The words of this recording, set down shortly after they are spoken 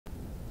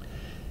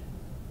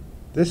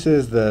This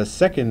is the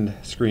second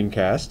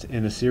screencast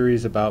in a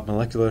series about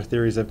molecular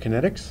theories of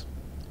kinetics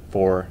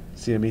for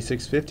CME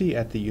 650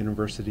 at the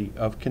University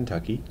of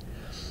Kentucky.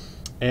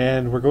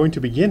 And we're going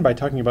to begin by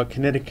talking about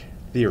kinetic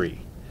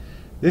theory.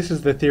 This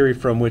is the theory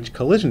from which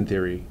collision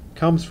theory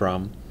comes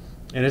from,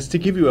 and it's to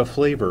give you a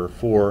flavor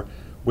for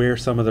where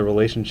some of the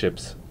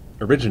relationships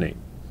originate.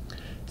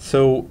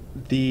 So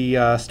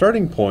the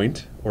starting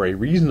point, or a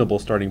reasonable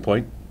starting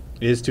point,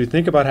 is to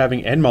think about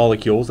having n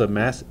molecules of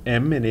mass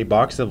m in a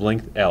box of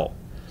length L.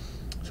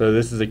 So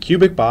this is a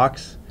cubic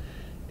box,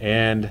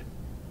 and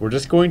we're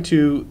just going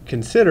to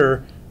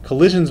consider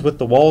collisions with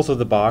the walls of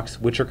the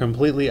box, which are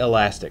completely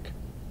elastic.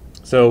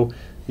 So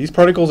these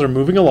particles are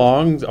moving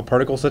along, a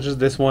particle such as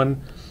this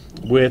one,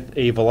 with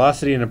a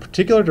velocity in a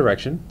particular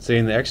direction, say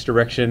in the x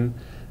direction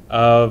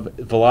of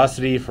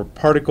velocity for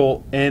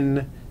particle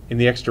n in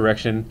the x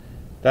direction.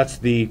 That's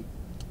the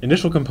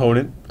initial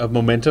component of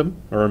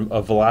momentum, or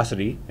of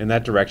velocity in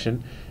that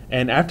direction.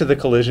 And after the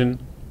collision,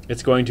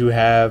 it's going to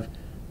have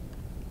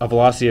a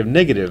velocity of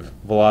negative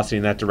velocity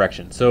in that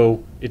direction.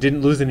 So it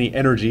didn't lose any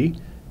energy,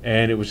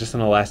 and it was just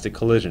an elastic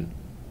collision.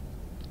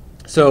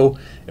 So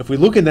if we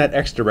look in that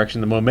x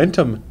direction, the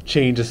momentum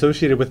change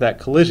associated with that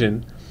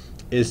collision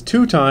is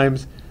 2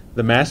 times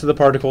the mass of the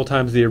particle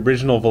times the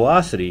original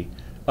velocity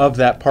of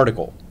that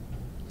particle.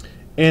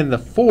 And the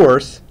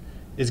force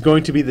is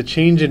going to be the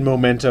change in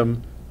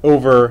momentum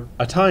over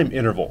a time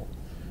interval.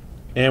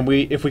 And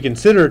if we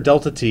consider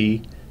delta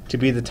t to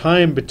be the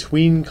time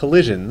between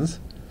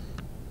collisions,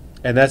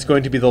 and that's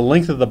going to be the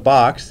length of the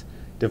box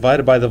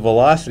divided by the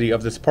velocity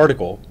of this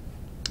particle,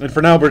 and for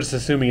now we're just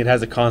assuming it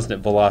has a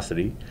constant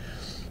velocity,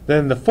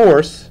 then the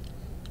force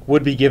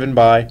would be given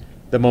by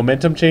the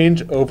momentum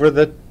change over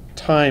the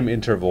time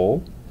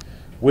interval,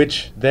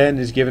 which then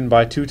is given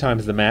by 2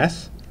 times the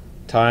mass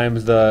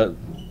times the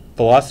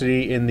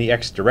velocity in the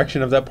x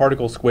direction of that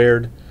particle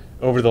squared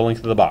over the length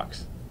of the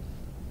box.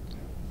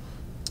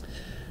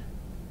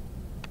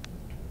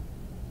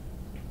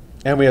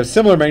 And we have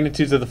similar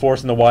magnitudes of the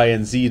force in the y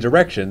and z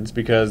directions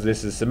because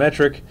this is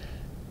symmetric.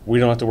 We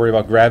don't have to worry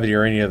about gravity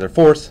or any other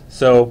force.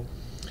 So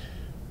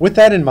with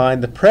that in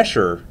mind, the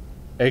pressure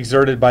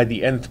exerted by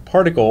the nth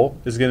particle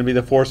is going to be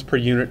the force per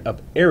unit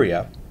of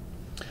area.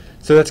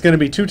 So that's going to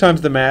be 2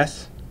 times the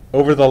mass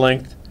over the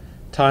length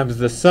times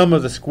the sum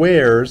of the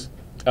squares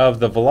of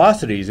the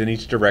velocities in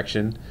each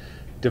direction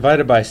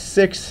divided by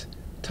 6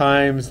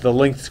 times the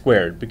length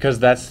squared, because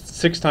that's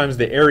 6 times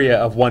the area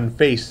of one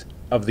face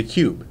of the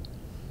cube.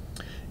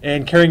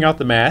 And carrying out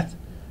the math,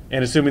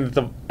 and assuming that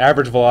the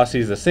average velocity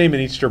is the same in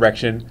each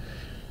direction,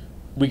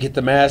 we get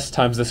the mass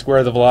times the square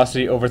of the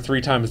velocity over 3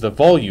 times the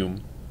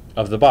volume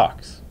of the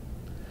box.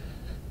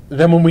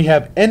 Then when we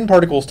have n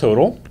particles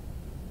total,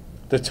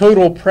 the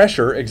total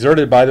pressure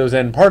exerted by those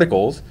n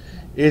particles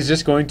is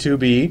just going to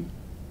be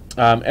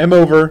m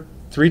over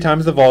 3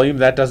 times the volume,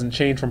 that doesn't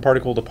change from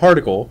particle to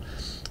particle,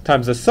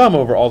 times the sum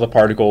over all the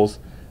particles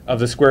of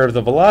the square of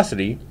the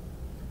velocity.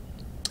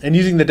 And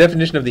using the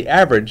definition of the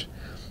average,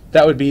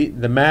 that would be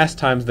the mass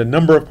times the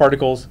number of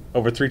particles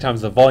over 3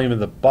 times the volume of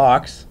the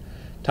box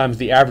times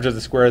the average of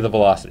the square of the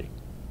velocity.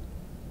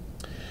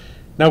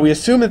 Now we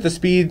assume that the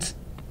speeds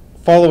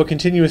follow a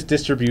continuous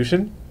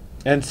distribution,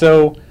 and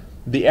so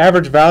the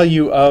average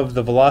value of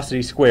the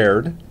velocity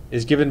squared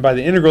is given by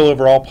the integral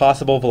over all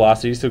possible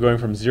velocities, so going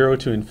from 0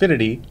 to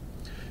infinity,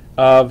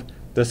 of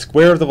the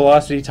square of the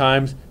velocity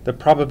times the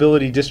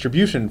probability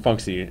distribution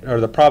function,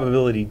 or the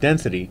probability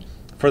density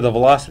for the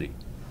velocity.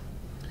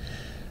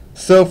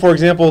 So, for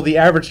example, the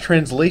average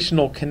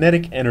translational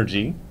kinetic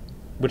energy,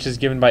 which is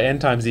given by n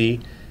times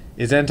E,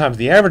 is n times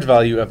the average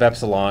value of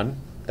epsilon.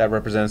 That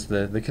represents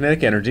the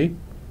kinetic energy.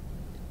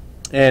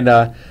 And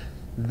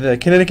the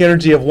kinetic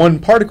energy of one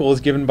particle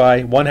is given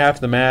by 1/2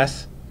 the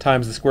mass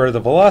times the square of the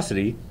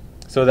velocity.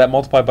 So that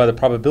multiplied by the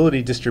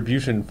probability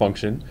distribution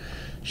function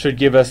should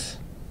give us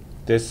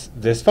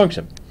this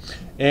function.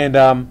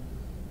 And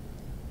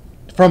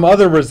from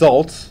other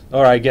results,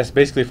 or I guess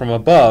basically from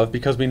above,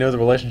 because we know the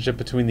relationship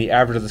between the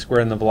average of the square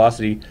and the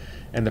velocity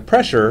and the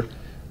pressure,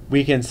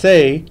 we can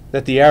say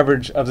that the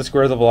average of the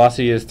square of the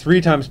velocity is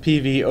 3 times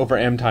PV over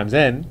m times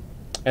n.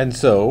 And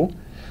so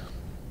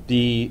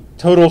the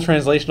total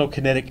translational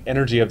kinetic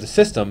energy of the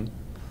system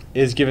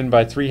is given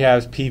by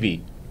 3/2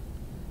 PV.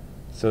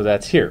 So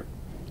that's here.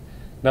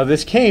 Now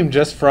this came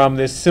just from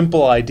this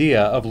simple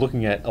idea of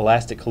looking at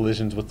elastic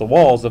collisions with the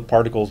walls of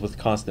particles with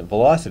constant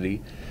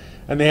velocity.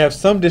 And they have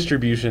some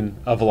distribution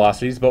of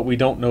velocities, but we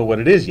don't know what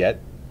it is yet.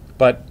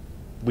 But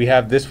we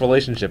have this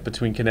relationship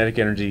between kinetic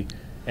energy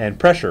and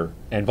pressure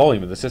and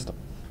volume of the system.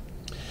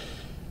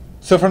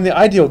 So from the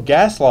ideal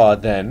gas law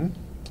then,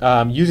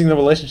 using the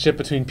relationship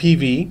between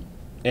PV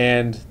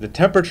and the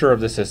temperature of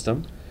the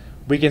system,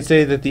 we can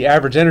say that the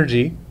average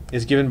energy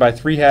is given by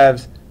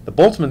 3/2 the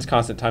Boltzmann's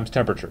constant times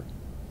temperature.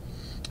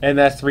 And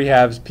that's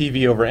 3/2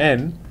 PV over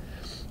n.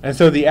 And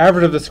so the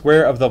average of the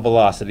square of the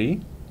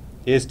velocity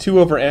is 2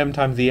 over m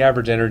times the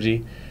average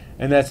energy,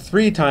 and that's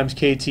 3 times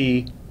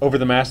kT over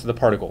the mass of the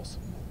particles.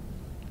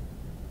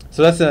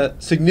 So that's a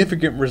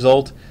significant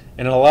result,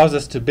 and it allows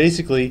us to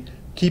basically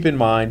keep in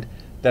mind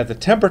that the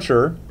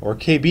temperature, or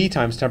kb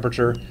times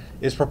temperature,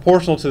 is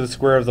proportional to the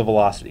square of the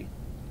velocity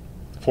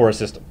for a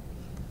system.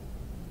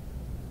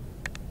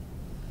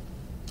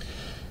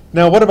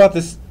 Now, what about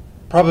this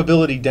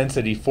probability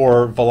density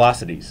for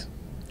velocities?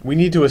 We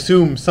need to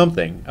assume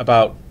something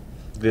about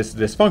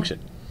this function.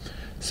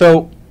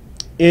 So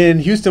in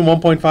Houston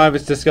 1.5,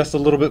 it's discussed a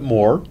little bit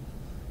more,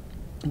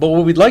 but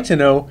what we'd like to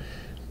know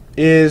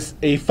is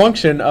a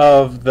function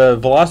of the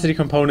velocity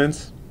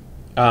components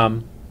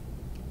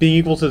being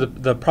equal to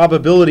the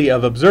probability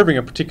of observing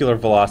a particular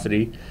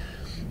velocity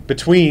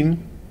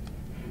between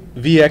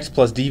Vx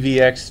plus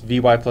dVx,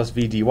 Vy plus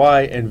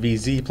vdy, and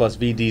Vz plus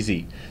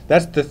vdz.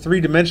 That's the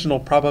three-dimensional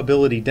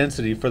probability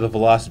density for the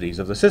velocities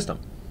of the system.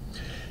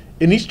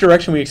 In each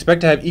direction, we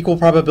expect to have equal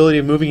probability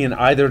of moving in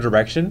either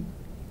direction.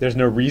 There's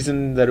no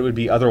reason that it would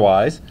be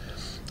otherwise.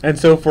 And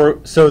so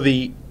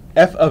the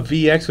f of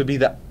Vx would be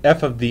the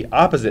f of the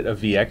opposite of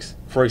Vx,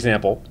 for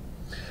example.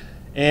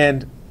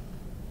 And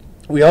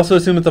we also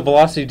assume that the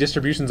velocity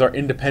distributions are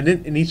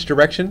independent in each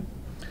direction.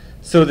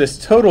 So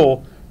this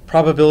total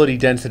probability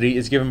density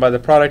is given by the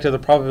product of the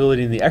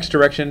probability in the x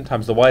direction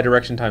times the y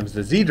direction times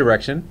the z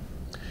direction.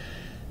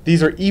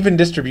 These are even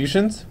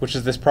distributions, which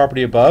is this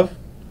property above.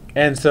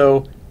 And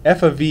so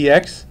f of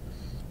Vx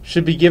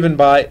should be given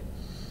by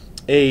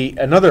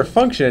another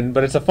function,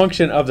 but it's a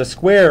function of the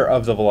square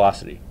of the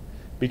velocity,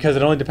 because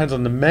it only depends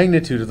on the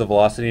magnitude of the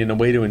velocity, and a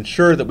way to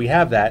ensure that we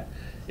have that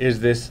is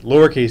this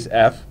lowercase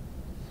f.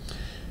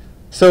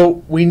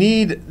 So we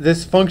need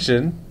this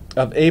function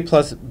of a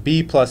plus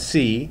b plus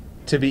c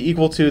to be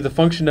equal to the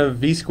function of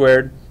v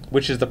squared,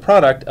 which is the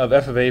product of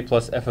f of a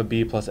plus f of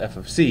b plus f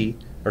of c,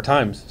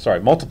 or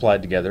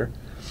multiplied together.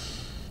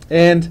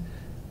 And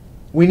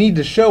we need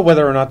to show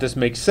whether or not this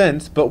makes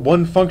sense, but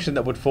one function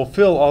that would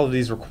fulfill all of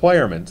these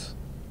requirements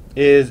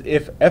is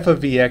if f of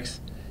Vx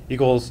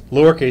equals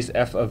lowercase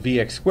f of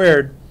Vx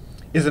squared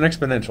is an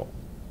exponential.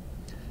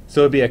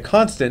 So it would be a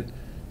constant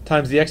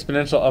times the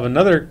exponential of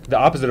the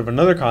opposite of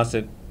another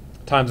constant,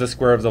 times the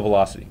square of the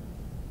velocity.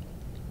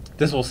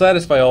 This will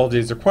satisfy all of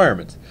these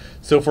requirements.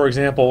 So for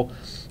example,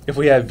 if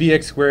we have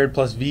Vx squared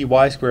plus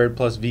Vy squared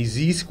plus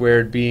Vz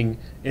squared being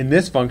in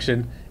this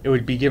function, it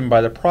would be given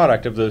by the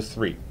product of those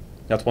three.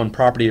 That's one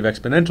property of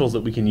exponentials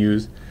that we can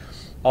use.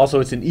 Also,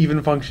 it's an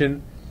even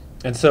function.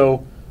 And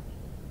so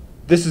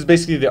this is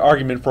basically the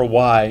argument for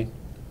why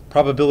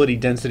probability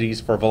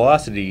densities for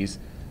velocities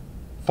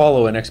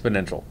follow an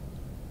exponential.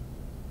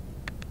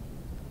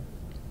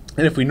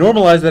 And if we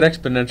normalize that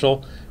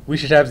exponential, we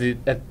should have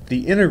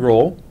the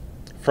integral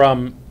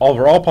from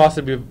over all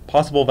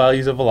possible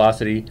values of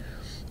velocity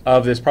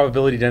of this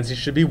probability density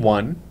should be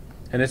 1,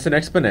 and it's an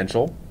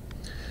exponential.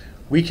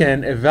 We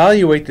can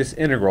evaluate this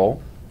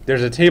integral.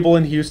 There's a table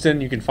in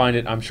Houston. You can find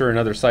it, I'm sure, in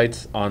other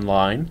sites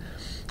online.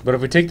 But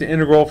if we take the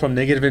integral from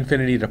negative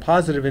infinity to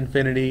positive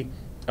infinity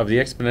of the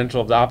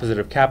exponential of the opposite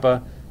of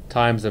kappa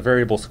times the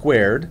variable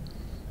squared,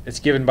 it's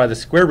given by the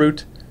square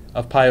root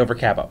of pi over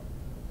kappa.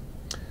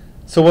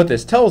 So what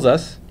this tells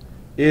us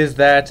is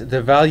that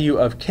the value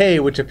of k,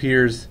 which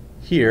appears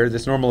here,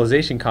 this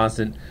normalization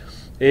constant,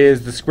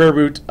 is the square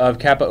root of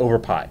kappa over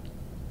pi.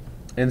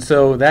 And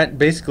so that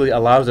basically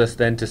allows us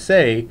then to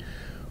say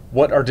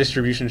what our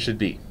distribution should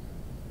be.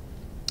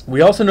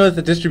 We also know that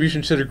the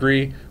distribution should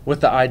agree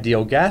with the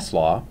ideal gas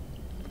law,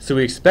 so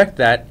we expect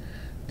that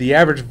the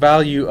average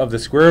value of the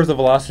square of the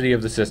velocity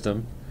of the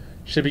system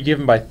should be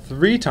given by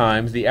 3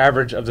 times the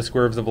average of the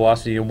square of the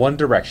velocity in one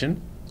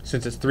direction,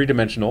 since it's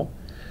three-dimensional,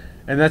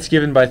 and that's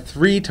given by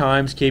 3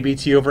 times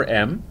kbt over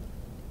m.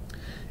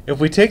 If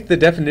we take the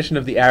definition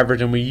of the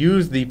average and we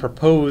use the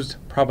proposed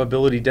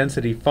probability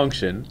density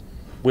function,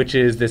 which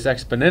is this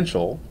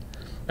exponential,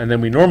 and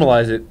then we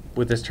normalize it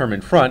with this term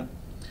in front,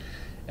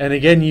 and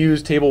again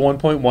use table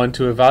 1.1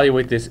 to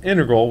evaluate this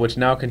integral, which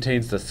now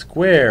contains the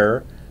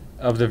square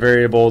of the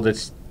variable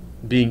that's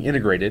being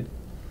integrated,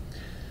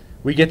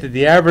 we get that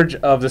the average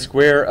of the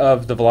square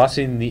of the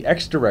velocity in the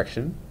x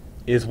direction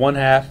is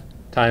 1/2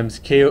 times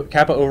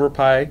kappa over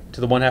pi to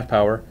the 1/2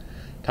 power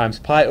times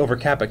pi over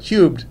kappa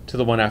cubed to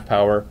the 1/2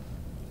 power,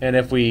 and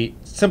if we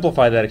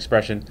simplify that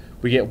expression,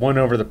 we get 1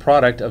 over the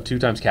product of 2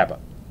 times kappa.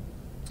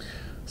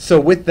 So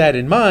with that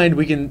in mind,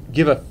 we can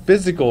give a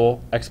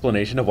physical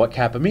explanation of what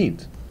kappa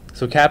means.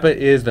 So kappa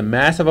is the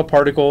mass of a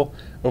particle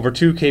over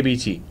 2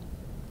 kbt.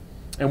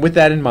 And with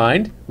that in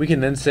mind, we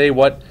can then say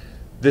what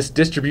this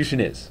distribution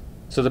is.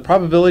 So the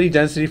probability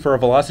density for a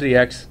velocity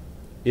x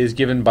is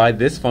given by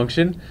this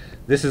function.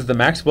 This is the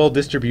Maxwell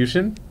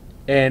distribution,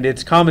 and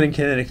it's common in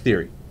kinetic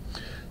theory.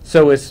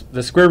 So it's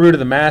the square root of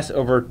the mass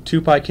over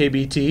 2 pi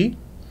kbt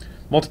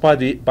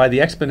multiplied by the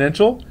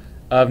exponential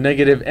of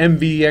negative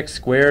mvx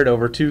squared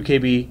over 2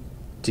 kbt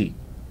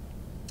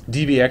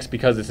dvx,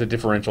 because it's a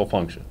differential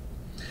function.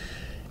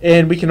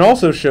 And we can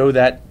also show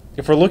that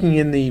if we're looking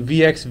in the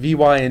vx,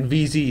 vy, and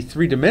vz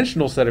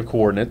three-dimensional set of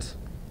coordinates,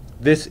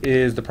 this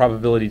is the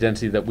probability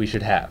density that we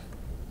should have,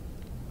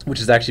 which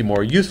is actually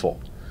more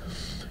useful.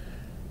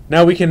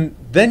 Now we can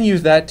then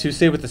use that to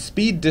say what the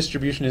speed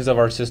distribution is of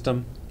our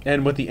system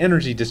and what the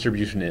energy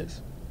distribution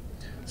is.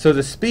 So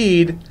the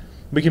speed,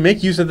 we can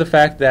make use of the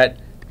fact that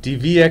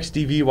dvx,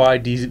 dvy,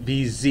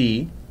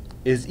 dvz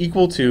is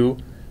equal to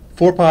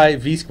 4 pi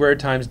v squared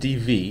times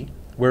dv,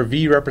 where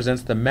v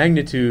represents the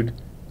magnitude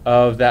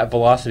of that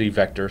velocity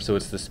vector, so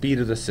it's the speed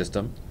of the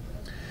system.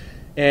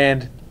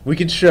 And we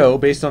can show,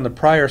 based on the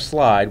prior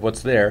slide,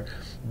 what's there,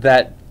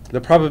 that the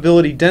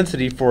probability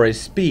density for a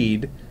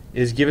speed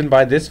is given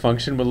by this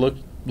function, which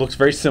looks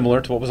very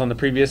similar to what was on the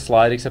previous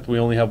slide, except we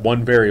only have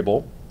one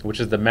variable, which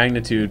is the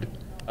magnitude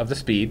of the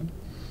speed.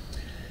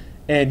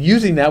 And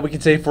using that, we can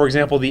say, for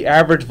example, the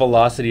average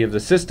velocity of the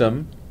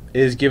system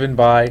is given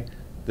by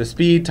the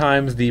speed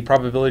times the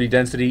probability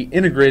density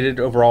integrated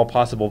over all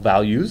possible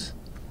values.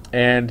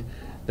 And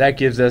that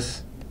gives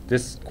us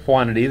this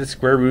quantity, the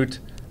square root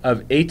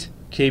of 8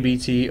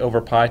 kBt over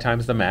pi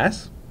times the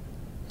mass.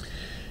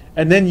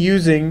 And then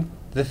using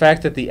the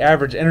fact that the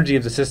average energy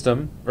of the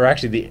system, or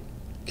actually the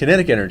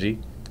kinetic energy,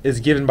 is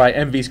given by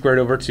mv squared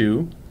over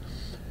 2.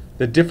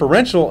 The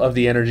differential of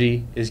the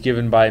energy is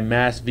given by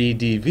mass v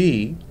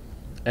dv,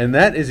 and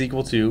that is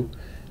equal to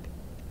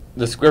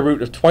the square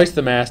root of twice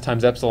the mass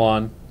times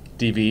epsilon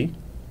dv.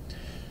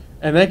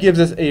 And that gives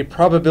us a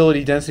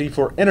probability density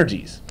for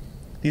energies.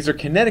 These are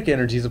kinetic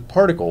energies of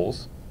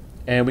particles,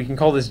 and we can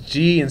call this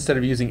g instead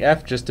of using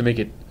f just to make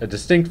it a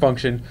distinct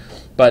function,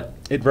 but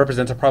it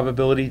represents a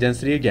probability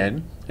density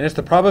again, and it's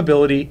the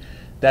probability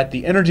that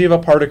the energy of a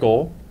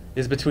particle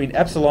is between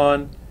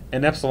epsilon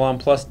and epsilon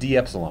plus d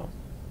epsilon.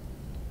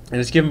 And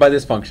it's given by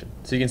this function.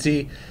 So you can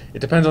see it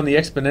depends on the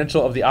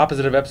exponential of the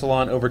opposite of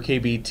epsilon over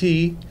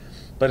kBt,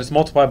 but it's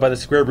multiplied by the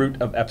square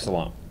root of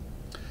epsilon.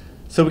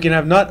 So we can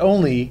have not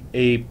only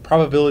a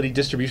probability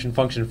distribution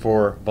function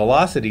for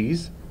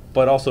velocities,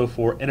 but also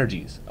for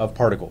energies of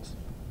particles.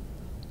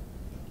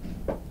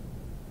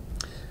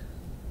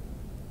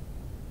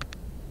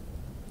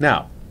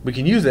 Now, we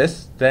can use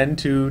this then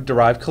to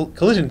derive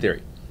collision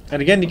theory.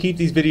 And again, to keep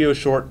these videos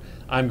short,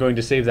 I'm going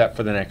to save that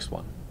for the next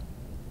one.